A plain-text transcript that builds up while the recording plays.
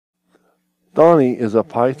Thonny is a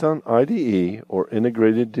Python IDE, or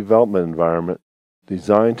integrated development environment,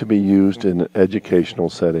 designed to be used in an educational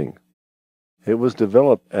setting. It was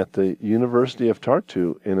developed at the University of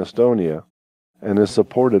Tartu in Estonia and is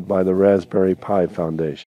supported by the Raspberry Pi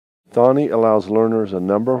Foundation. Thonny allows learners a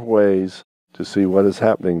number of ways to see what is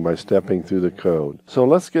happening by stepping through the code. So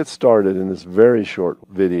let's get started in this very short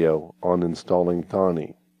video on installing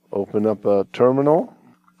Thonny. Open up a terminal,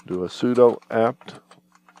 do a sudo apt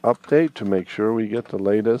update to make sure we get the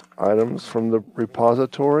latest items from the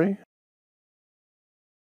repository.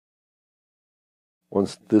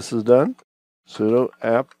 Once this is done, sudo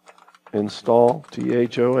apt install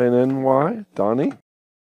Thonny, Thonny.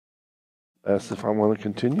 That's if I want to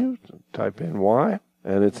continue. Type in Y,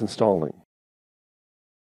 and it's installing.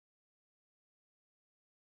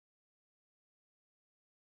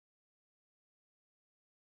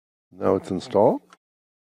 Now it's installed.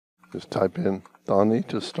 Just type in Thonny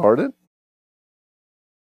to start it.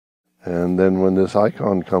 And then when this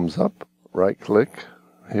icon comes up, right click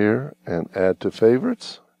here and add to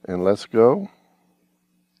favorites, and let's go.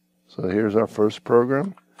 So here's our first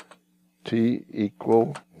program. T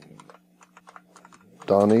equal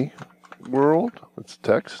Thonny world. It's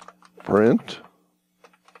text. Print.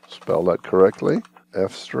 Spell that correctly.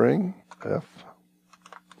 F string. F.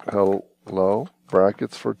 Hello.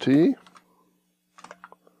 Brackets for T.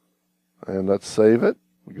 And let's save it.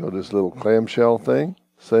 We go to this little clamshell thing.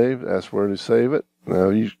 Save. That's where to save it. Now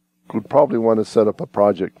you would probably want to set up a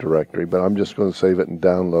project directory, but I'm just going to save it in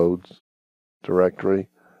downloads directory.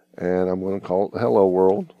 And I'm going to call it Hello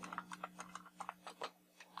World.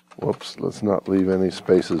 Whoops, let's not leave any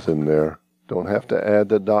spaces in there. Don't have to add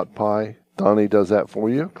the .py. Thonny does that for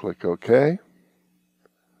you. Click OK.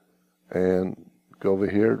 And go over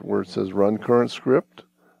here where it says Run Current Script.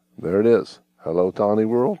 There it is. Hello Thonny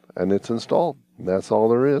World. And it's installed. And that's all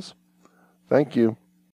there is. Thank you.